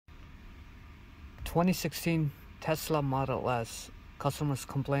2016 Tesla Model S. Customers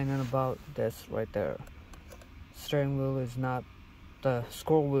complaining about this right there. Steering wheel is not, the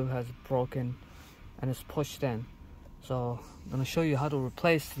scroll wheel has broken and it's pushed in. So I'm going to show you how to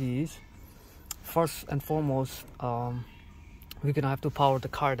replace these. First and foremost, we're going to have to power the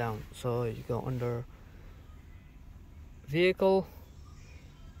car down. So you go under vehicle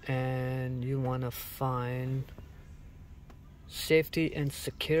and you want to find safety and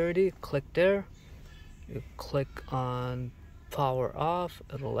security. Click there. You click on power off.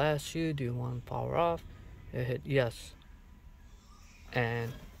 It'll ask you, do you want power off? You hit yes.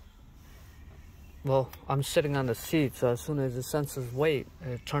 And well, I'm sitting on the seat, so as soon as it senses weight,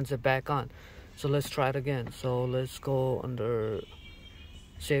 it turns it back on. So let's try it again. So let's go under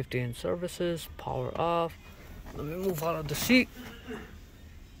safety and services, power off. Let me move out of the seat.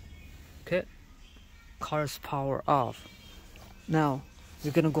 Okay, car's power off. Now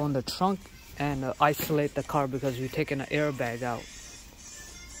you're gonna go in the trunk and isolate the car because you're taking an airbag out.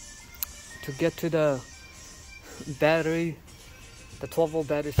 To get to the battery, the 12-volt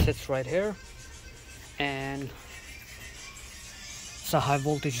battery sits right here, and it's a high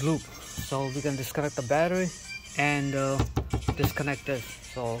voltage loop. So we can disconnect the battery and disconnect this.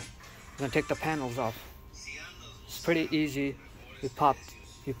 So we're gonna take the panels off. It's pretty easy. You pop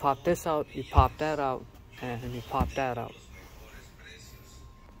this out, you pop that out, and you pop that out.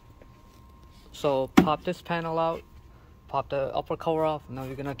 So pop this panel out, pop the upper cover off. Now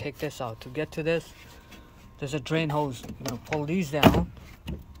you're gonna take this out. To get to this, there's a drain hose. You're gonna pull these down.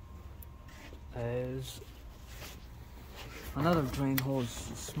 There's another drain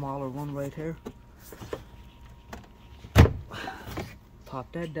hose, a smaller one right here.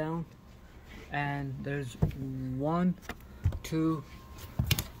 Pop that down, and there's 1, 2,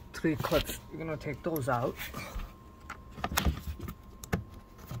 3 clips. You're gonna take those out.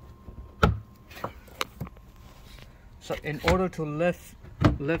 So in order to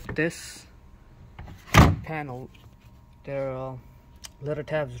lift this panel, there are little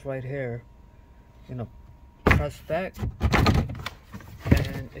tabs right here. You know, press back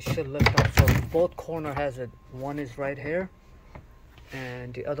and it should lift up. So both corner has it. One is right here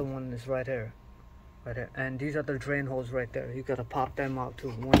and the other one is right here. Right here. And these are the drain holes right there. You gotta pop them out too.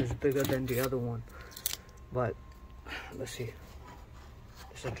 One is bigger than the other one. But let's see.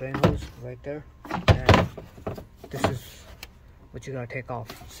 There's a drain hose right there. And this is what you gotta take off.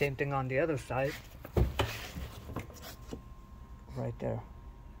 Same thing on the other side. Right there.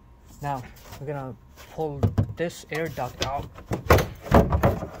 Now we're gonna pull this air duct out.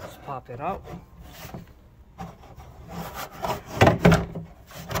 Let's pop it out.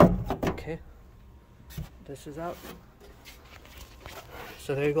 Okay, this is out.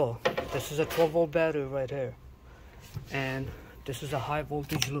 So there you go. This is a 12-volt battery right here, and this is a high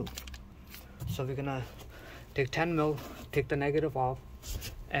voltage loop. So we're gonna take 10 mil, take the negative off,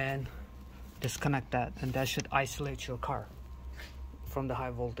 and disconnect that, and that should isolate your car from the high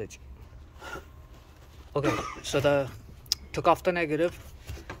voltage. Okay, so took off the negative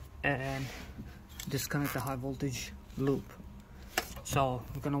and disconnect the high voltage loop. So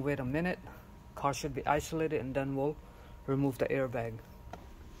we're gonna wait a minute. Car should be isolated, and then we'll remove the airbag.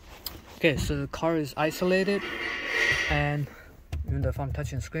 Okay, so the car is isolated, and even though if I'm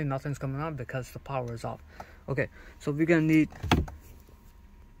touching the screen, nothing's coming on because the power is off. Okay, so we're gonna need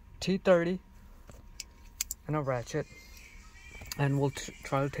T30 and a ratchet, and we'll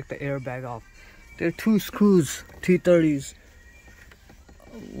try to take the airbag off. There are 2 screws, T30s.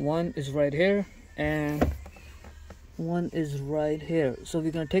 One is right here and one is right here. So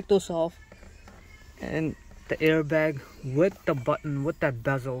we're gonna take those off, and the airbag with the button, with that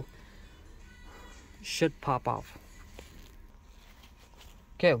bezel, should pop off.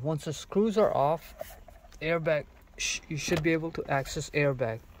 Okay, once the screws are off, airbag, you should be able to access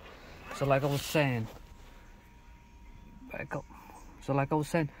airbag. So like I was saying, back up. So like I was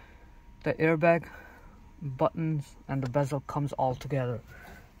saying, the airbag buttons and the bezel comes all together.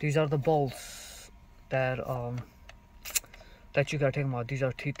 These are the bolts that you gotta take them out. These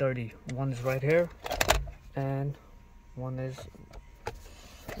are T30. One is right here, and one is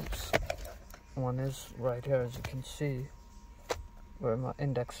right here, as you can see where my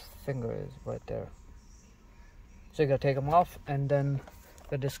index finger is, right there. So you gotta take them off, and then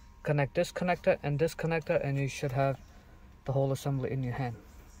you disconnect this connector and this connector, and you should have the whole assembly in your hand.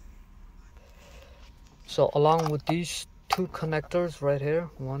 So along with these 2 connectors right here,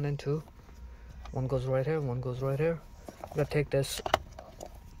 1 and 2, one goes right here, one goes right here. I'm gonna take this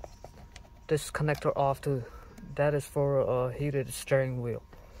connector off too. That is for a heated steering wheel.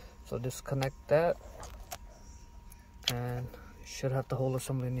 So disconnect that, and you should have the whole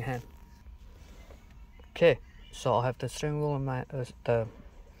assembly in your hand. Okay, so I have the steering wheel in my the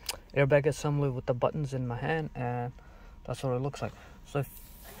airbag assembly with the buttons in my hand, and that's what it looks like. So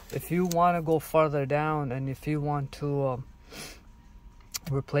if you want to go farther down, and if you want to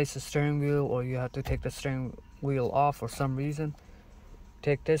replace the steering wheel, or you have to take the steering wheel off for some reason,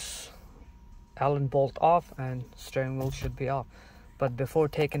 take this Allen bolt off and steering wheel should be off. But before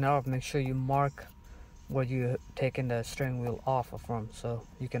taking it off, make sure you mark where you taken the steering wheel off from, so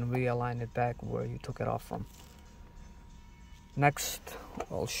you can realign it back where you took it off from. Next,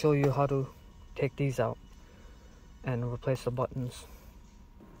 I'll show you how to take these out and replace the buttons.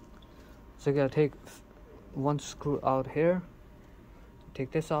 So you gotta take one screw out here,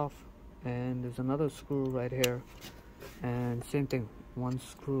 take this off, and there's another screw right here, and same thing, one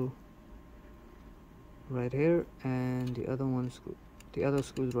screw right here, and the other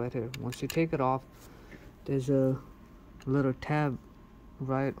screws right here. Once you take it off, there's a little tab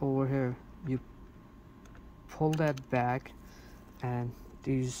right over here. You pull that back, and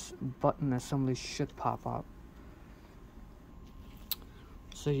these button assemblies should pop up.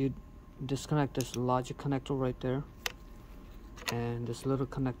 So you disconnect this logic connector right there, and this little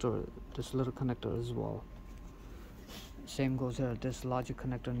connector as well. Same goes here. This logic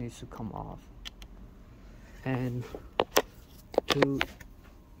connector needs to come off. And to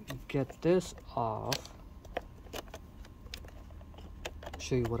get this off,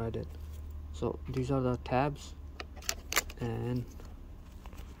 show you what I did. So these are the tabs, and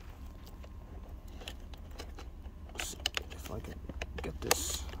if I can get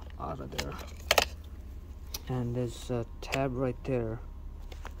this out of there, and there's a tab right there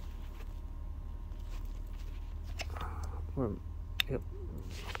where, yep,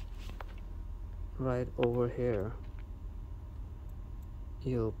 right over here.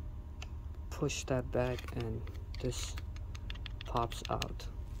 You push that back and this pops out.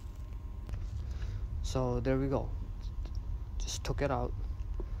 So there we go, just took it out.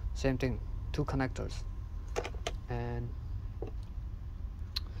 Same thing, two connectors, and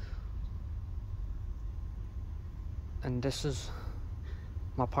this is,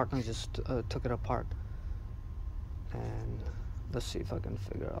 my partner just took it apart, and let's see if I can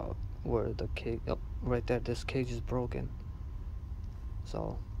figure out where the cage, oh, right there, this cage is broken,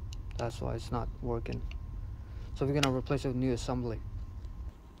 so that's why it's not working. So we're gonna replace it with new assembly.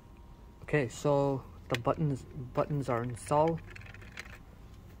 Okay, so the buttons are installed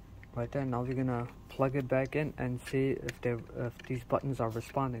right there. Now we're gonna plug it back in and see if these buttons are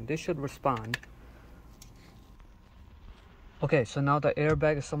responding. They should respond. Okay, so now the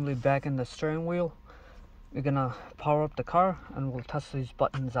airbag assembly back in the steering wheel. We're gonna power up the car and we'll test these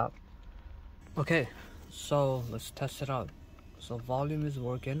buttons out. Okay, so let's test it out. So volume is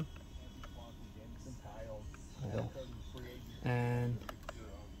working. There we go. And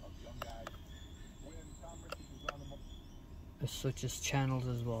it switches channels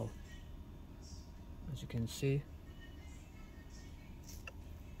as well, as you can see.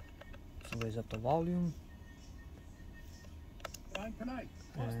 So raise up the volume. Time tonight.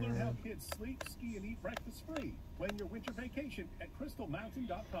 Plus learn how kids sleep, ski, and eat breakfast free. Plan your winter vacation at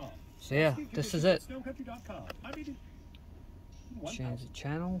crystalmountain.com. So yeah, this is it. Snowcountry.com. Change the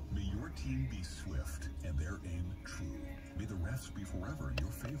channel. May your team be swift and their aim true. May the refs be forever in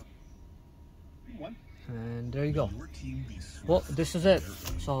your favor. And there you go. May your team be swift. Well, this is it.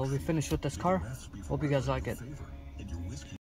 So we finished with this car. Hope you guys like it.